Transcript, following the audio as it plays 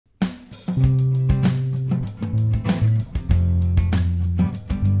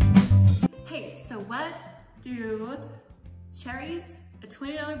Hey, so what do cherries, a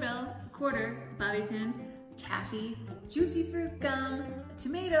 $20 bill, a quarter, bobby pin, taffy, juicy fruit gum, a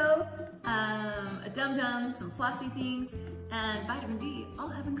tomato, a dum-dum, some flossy things, and vitamin D all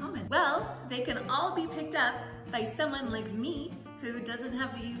have in common? Well, they can all be picked up by someone like me who doesn't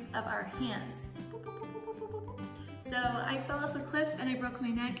have the use of our hands. So I fell off a cliff and I broke my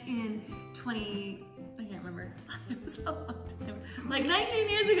neck in I can't remember. It was a long time. Like 19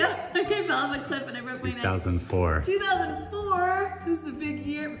 years ago, I fell off a cliff and I broke my neck. 2004. 2004 is the big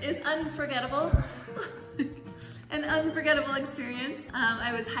year. It's unforgettable. An unforgettable experience.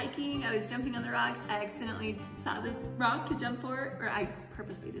 I was hiking, I was jumping on the rocks. I accidentally saw this rock to jump for, or I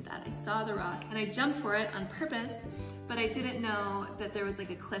purposely did that. I saw the rock and I jumped for it on purpose, but I didn't know that there was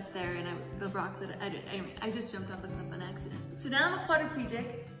like a cliff there and the rock that anyway, I just jumped off the cliff on accident. So now I'm a quadriplegic,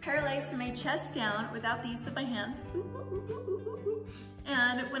 paralyzed from my chest down without the use of my hands. Ooh, ooh, ooh, ooh, ooh, ooh.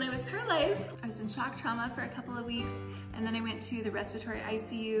 And when I was paralyzed, I was in shock trauma for a couple of weeks, and then I went to the respiratory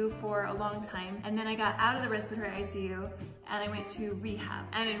ICU for a long time, and then I got out of the respiratory ICU and I went to rehab.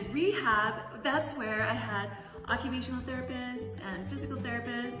 And in rehab, that's where I had occupational therapists and physical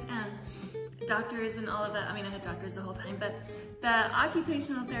therapists and doctors and all of that. I mean, I had doctors the whole time, but the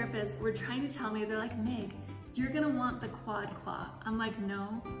occupational therapists were trying to tell me, they're like, Meg, you're gonna want the quad claw. I'm like,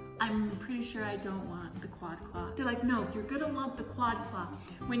 no, I'm pretty sure I don't want the quad claw. They're like, no, you're gonna want the quad claw.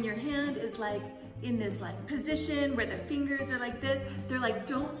 When your hand is like in this like position where the fingers are like this, they're like,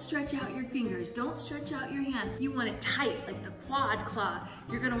 don't stretch out your fingers, don't stretch out your hand. You want it tight, like the quad claw.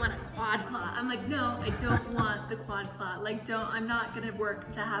 You're gonna want a quad claw. I'm like, no, I don't want the quad claw. Like, I'm not gonna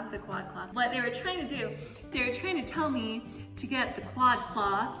work to have the quad claw. What they were trying to do, they were trying to tell me to get the quad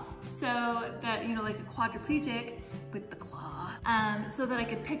claw so that, you know, like a quadriplegic with the claw, so that I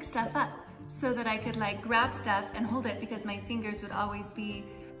could pick stuff up, so that I could like grab stuff and hold it, because my fingers would always be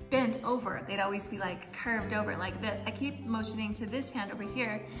bent over. They'd always be like curved over like this. I keep motioning to this hand over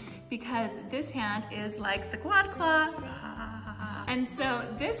here because this hand is like the quad claw. And so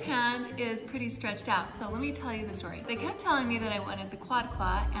this hand is pretty stretched out. So let me tell you the story. They kept telling me that I wanted the quad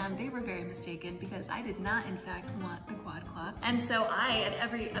claw, and they were very mistaken because I did not in fact want the quad claw. And so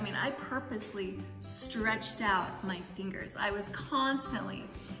I purposely stretched out my fingers. I was constantly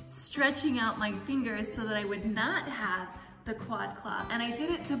stretching out my fingers so that I would not have the quad claw. And I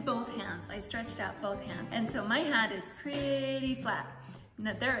did it to both hands. I stretched out both hands. And so my hand is pretty flat.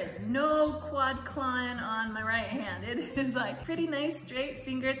 Now, there is no quad clawing on my right hand. It is like pretty nice straight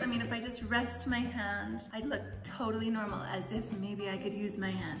fingers. I mean, if I just rest my hand, I'd look totally normal, as if maybe I could use my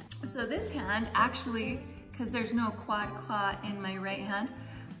hand. So this hand actually, because there's no quad claw in my right hand,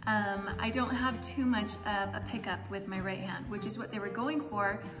 I don't have too much of a pickup with my right hand, which is what they were going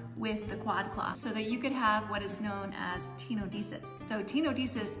for with the quad claw, so that you could have what is known as tenodesis. So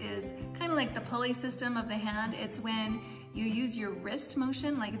tenodesis is kind of like the pulley system of the hand. It's when you use your wrist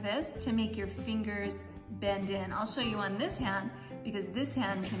motion like this to make your fingers bend in. I'll show you on this hand because this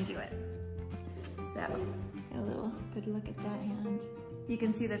hand can do it. So, get a little good look at that hand. You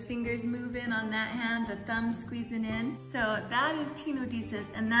can see the fingers moving on that hand, the thumb squeezing in. So that is tenodesis,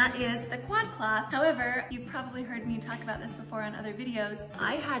 and that is the quad claw. However, you've probably heard me talk about this before on other videos.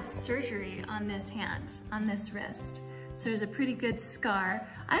 I had surgery on this hand, on this wrist. So there's a pretty good scar.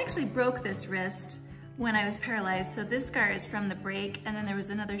 I actually broke this wrist when I was paralyzed. So this scar is from the break, and then there was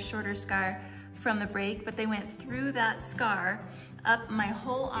another shorter scar from the break, but they went through that scar up my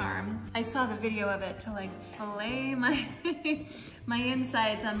whole arm. I saw the video of it to like fillet my my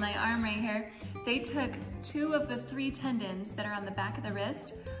insides on my arm right here. They took 2 of the 3 tendons that are on the back of the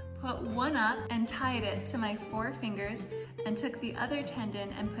wrist, put one up and tied it to my 4 fingers, and took the other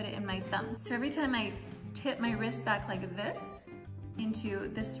tendon and put it in my thumb. So every time I tip my wrist back like this into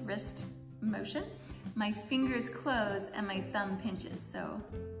this wrist motion, my fingers close and my thumb pinches. So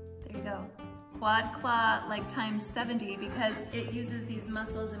there you go. Quad claw like times 70, because it uses these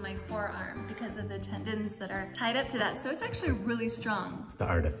muscles in my forearm because of the tendons that are tied up to that. So it's actually really strong. The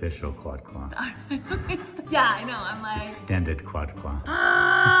artificial quad claw. Yeah, I know, I'm like... Extended quad claw.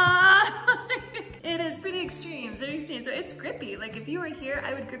 It is pretty extreme, very extreme. So it's grippy. Like if you were here,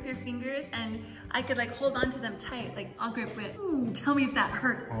 I would grip your fingers and I could like hold on to them tight. Like I'll grip with, ooh, tell me if that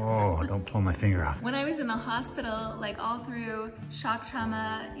hurts. Oh, don't pull my finger off. When I was in the hospital, like all through shock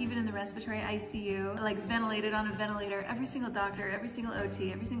trauma, even in the respiratory ICU, like ventilated on a ventilator, every single doctor, every single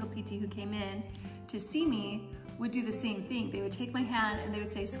OT, every single PT who came in to see me would do the same thing. They would take my hand and they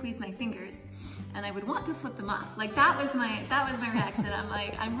would say, squeeze my fingers. And I would want to flip them off. Like that was my reaction. I'm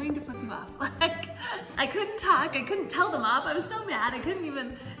like, I'm going to flip you off. Like, I couldn't talk, I couldn't tell them off. I was so mad, I couldn't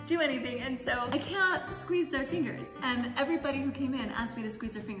even do anything. And so I can't squeeze their fingers. And everybody who came in asked me to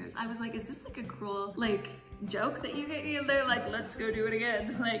squeeze their fingers. I was like, is this like a cruel, like, joke that you get? They're like, let's go do it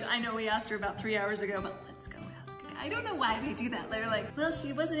again. Like, I know we asked her about 3 hours ago, but let's go ask again. I don't know why they do that. They're like, well,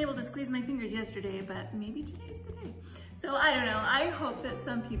 she wasn't able to squeeze my fingers yesterday, but maybe today's the day. So I don't know, I hope that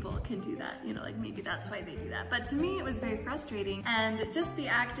some people can do that, you know, like maybe that's why they do that. But to me, it was very frustrating. And just the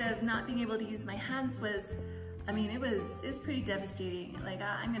act of not being able to use my hands was, I mean, it was pretty devastating. Like,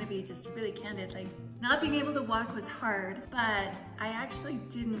 I'm gonna be just really candid. Like, not being able to walk was hard, but I actually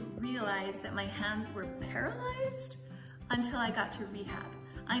didn't realize that my hands were paralyzed until I got to rehab.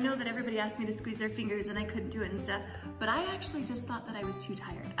 I know that everybody asked me to squeeze their fingers and I couldn't do it and stuff, but I actually just thought that I was too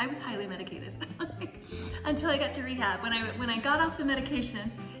tired. I was highly medicated until I got to rehab. When I got off the medication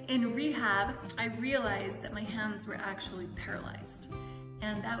in rehab, I realized that my hands were actually paralyzed.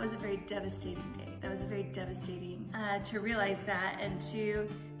 And that was a very devastating day. That was very devastating to realize that, and to,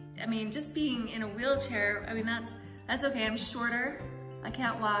 I mean, just being in a wheelchair, I mean, that's okay. I'm shorter. I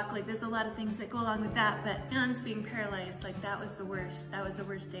can't walk, like there's a lot of things that go along with that, but hands being paralyzed, like that was the worst. That was the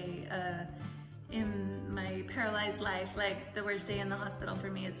worst day in my paralyzed life, like the worst day in the hospital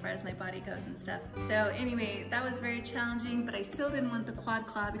for me as far as my body goes and stuff. So anyway, that was very challenging, but I still didn't want the quad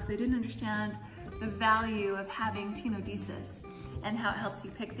claw because I didn't understand the value of having tenodesis and how it helps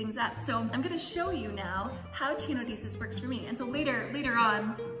you pick things up. So I'm gonna show you now how tenodesis works for me. And so later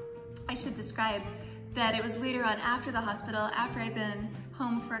on, I should describe that it was later on after the hospital, after I'd been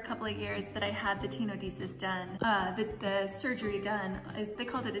home for a couple of years, that I had the tenodesis done, the surgery done. They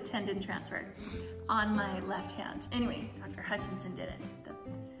called it a tendon transfer on my left hand. Anyway, Dr. Hutchinson did it,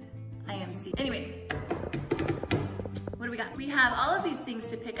 the IMC. Anyway, what do we got? We have all of these things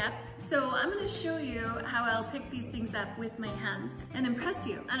to pick up. So I'm gonna show you how I'll pick these things up with my hands and impress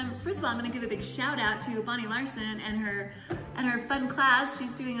you. And first of all, I'm gonna give a big shout out to Bonnie Larson and her fun class.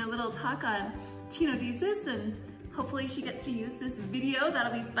 She's doing a little talk on tenodesis, and hopefully she gets to use this video.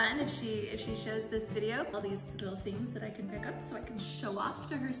 That'll be fun if she shows this video. All these little things that I can pick up so I can show off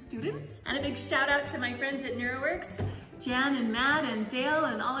to her students. And a big shout out to my friends at NeuroWorks, Jan and Matt and Dale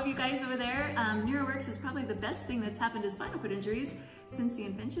and all of you guys over there. NeuroWorks is probably the best thing that's happened to spinal cord injuries since the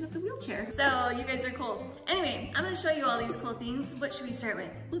invention of the wheelchair. So you guys are cool. Anyway, I'm gonna show you all these cool things. What should we start with?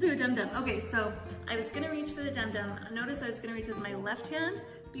 We'll do a dum-dum. Okay, so I was gonna reach for the dum-dum. Notice I was gonna reach with my left hand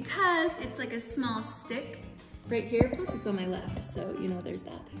because it's like a small stick right here, plus it's on my left, so you know there's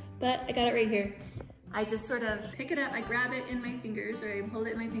that. But I got it right here. I just sort of pick it up, I grab it in my fingers, or I hold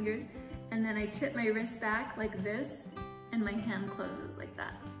it in my fingers, and then I tip my wrist back like this, and my hand closes like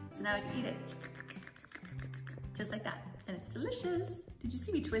that. So now I can eat it. Just like that. And it's delicious. Did you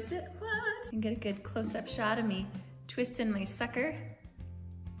see me twist it? What? You can get a good close-up shot of me twisting my sucker.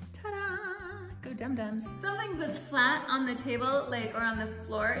 Ta-da! Go dum-dums. Something that's flat on the table, like, or on the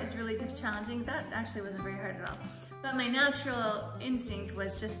floor is really challenging. That actually wasn't very hard at all. But my natural instinct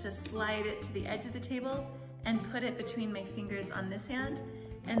was just to slide it to the edge of the table and put it between my fingers on this hand,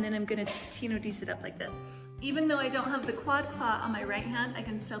 and then I'm gonna tenodesis it up like this. Even though I don't have the quad claw on my right hand, I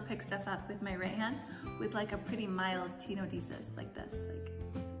can still pick stuff up with my right hand with like a pretty mild tenodesis like this.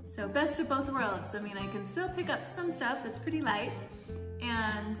 So best of both worlds. I mean, I can still pick up some stuff that's pretty light,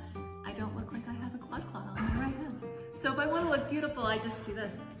 and I don't look like I have a quad claw on my right hand. So if I want to look beautiful, I just do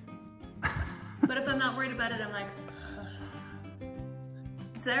this. But if I'm not worried about it, I'm like,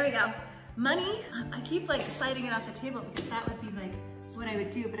 so there we go. Money, I keep like sliding it off the table because that would be like what I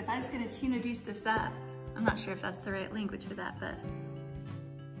would do. But if I was gonna tenodesis this up, I'm not sure if that's the right language for that, but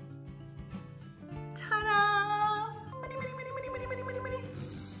ta-da! Money, money, money, money, money, money, money, money.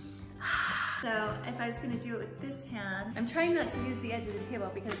 So if I was gonna do it with this hand, I'm trying not to use the edge of the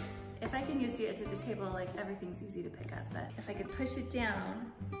table because if I can use the edge of the table, like everything's easy to pick up. But if I could push it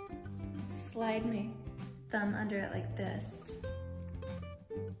down, slide my thumb under it like this.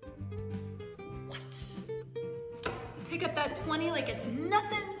 What? Pick up that 20 like it's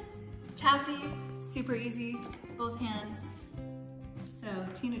nothing. Taffy, super easy, both hands. So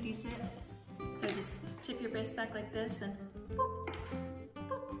tenodesis it. So just tip your wrist back like this and boop,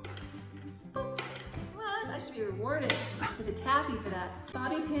 boop, boop. What? I should be rewarded with a taffy for that.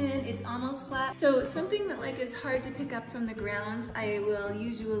 Bobby pin, it's almost flat. So something that like is hard to pick up from the ground, I will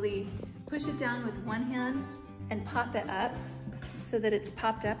usually push it down with one hand and pop it up so that it's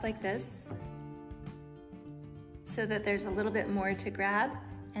popped up like this, so that there's a little bit more to grab.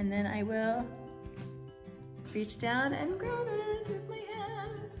 And then I will reach down and grab it with my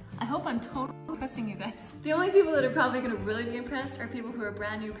hands. I hope I'm totally impressing you guys. The only people that are probably gonna really be impressed are people who are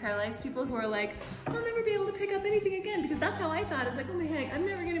brand new paralyzed people who are like, I'll never be able to pick up anything again, because that's how I thought. I was like, oh my heck, I'm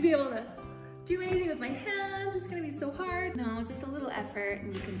never gonna be able to do anything with my hands. It's gonna be so hard. No, just a little effort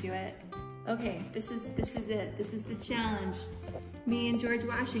and you can do it. Okay, this is it. This is the challenge. Me and George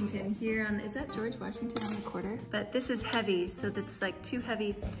Washington here on, is that George Washington on the quarter? But this is heavy, so that's like too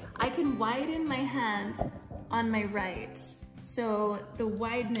heavy. I can widen my hand on my right. So the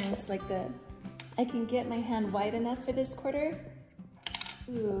wideness, like I can get my hand wide enough for this quarter.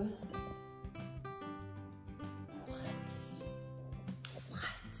 Ooh. What?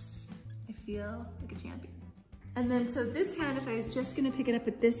 I feel like a champion. And then, so this hand, if I was just gonna pick it up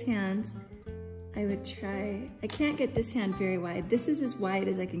with this hand, I would try, I can't get this hand very wide. This is as wide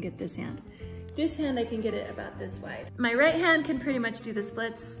as I can get this hand. This hand, I can get it about this wide. My right hand can pretty much do the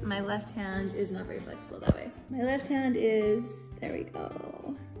splits. My left hand is not very flexible that way. My left hand is, there we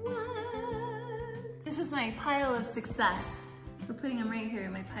go. What? This is my pile of success. We're putting them right here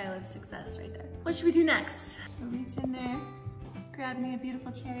in my pile of success right there. What should we do next? I'll reach in there, grab me a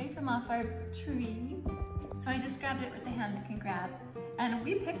beautiful cherry from off our tree. So I just grabbed it with the hand that can grab. And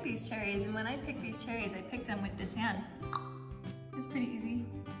we picked these cherries, and when I picked these cherries, I picked them with this hand. It was pretty easy.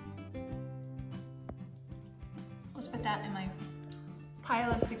 Let's put that in my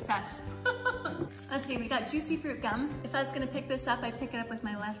pile of success. Let's see, we got juicy fruit gum. If I was gonna pick this up, I pick it up with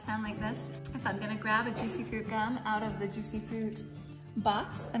my left hand like this. If I'm gonna grab a juicy fruit gum out of the juicy fruit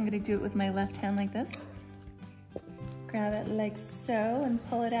box, I'm gonna do it with my left hand like this. Grab it like so and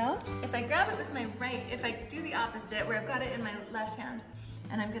pull it out. If I grab it with my right, if I do the opposite, where I've got it in my left hand,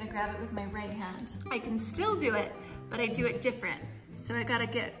 and I'm gonna grab it with my right hand, I can still do it, but I do it different. So I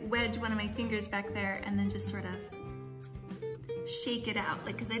gotta wedge one of my fingers back there and then just sort of shake it out,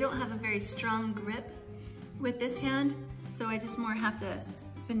 like, cause I don't have a very strong grip with this hand, so I just more have to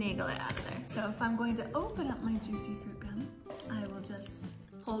finagle it out of there. So if I'm going to open up my juicy fruit gum, I will just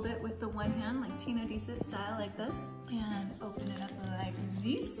hold it with the one hand, like tenodesis style, like this, and open it up like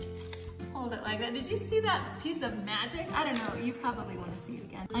this. Hold it like that. Did you see that piece of magic? I don't know, you probably want to see it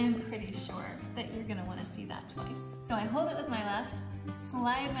again. I'm pretty sure that you're gonna want to see that twice. So I hold it with my left,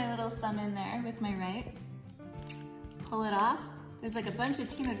 slide my little thumb in there with my right, pull it off. There's like a bunch of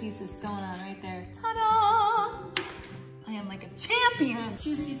tenodesis going on right there. Ta-da! I am like a champion,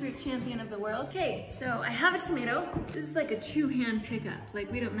 juicy fruit champion of the world. Okay, so I have a tomato. This is like a two-hand pickup.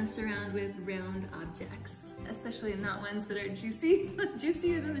 Like, we don't mess around with round objects, especially not ones that are juicy,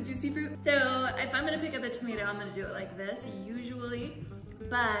 juicier than the juicy fruit. So if I'm gonna pick up a tomato, I'm gonna do it like this, usually,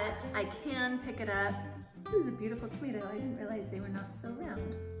 but I can pick it up. This is a beautiful tomato. I didn't realize they were not so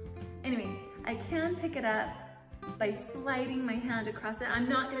round. Anyway, I can pick it up by sliding my hand across it. I'm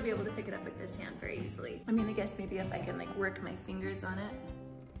not gonna be able to pick it up with this hand very easily. I mean, I guess maybe if I can like work my fingers on it,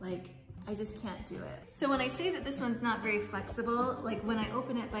 like, I just can't do it. So when I say that this one's not very flexible, like when I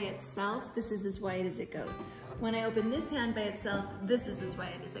open it by itself, this is as wide as it goes. When I open this hand by itself, this is as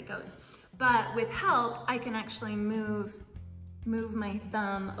wide as it goes. But with help, I can actually move my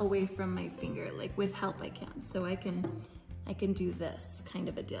thumb away from my finger. Like, with help I can. So I can do this kind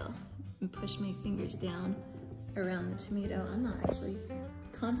of a deal and push my fingers down around the tomato. I'm not actually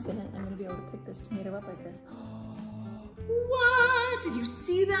confident I'm gonna be able to pick this tomato up like this. What? Did you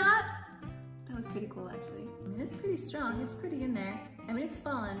see that? That was pretty cool, actually. I mean, it's pretty strong. It's pretty in there. I mean, it's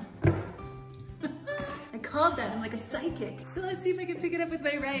fallen. I called that. I'm like a psychic. So let's see if I can pick it up with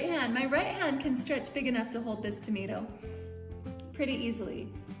my right hand. My right hand can stretch big enough to hold this tomato pretty easily,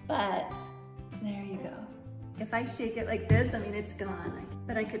 but there you go. If I shake it like this, I mean, it's gone.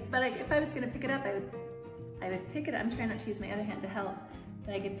 But if I was gonna pick it up, I would pick it up. I'm trying not to use my other hand to help,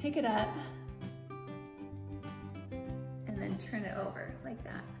 but I could pick it up and then turn it over like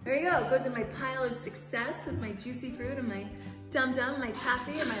that. There you go. It goes in my pile of success with my juicy fruit and my dum-dum, my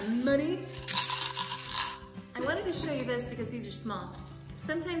taffy, and my money. I wanted to show you this because these are small.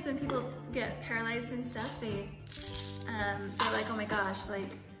 Sometimes when people get paralyzed and stuff, they're like, oh my gosh, like,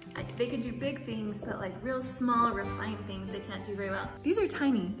 they can do big things, but like real small, refined things they can't do very well. These are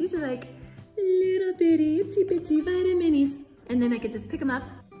tiny. These are like little bitty, itsy bitsy vitaminis. And then I could just pick them up.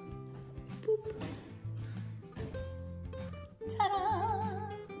 Boop. Ta-da!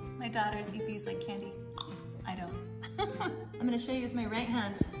 My daughters eat these like candy. I don't. I'm gonna show you with my right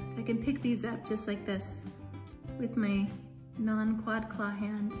hand. I can pick these up just like this with my non-quad claw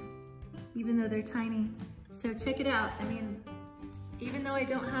hand, even though they're tiny. So check it out. I mean, even though I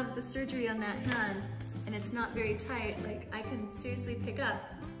don't have the surgery on that hand and it's not very tight, like, I can seriously pick up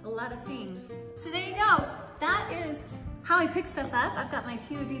a lot of things. So there you go. That is how I pick stuff up. I've got my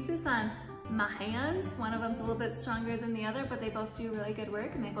tenodesis on my hands. One of them's a little bit stronger than the other, but they both do really good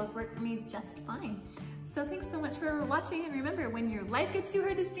work and they both work for me just fine. So thanks so much for watching, and remember, when your life gets too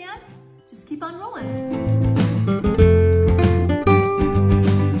hard to stand, just keep on rolling.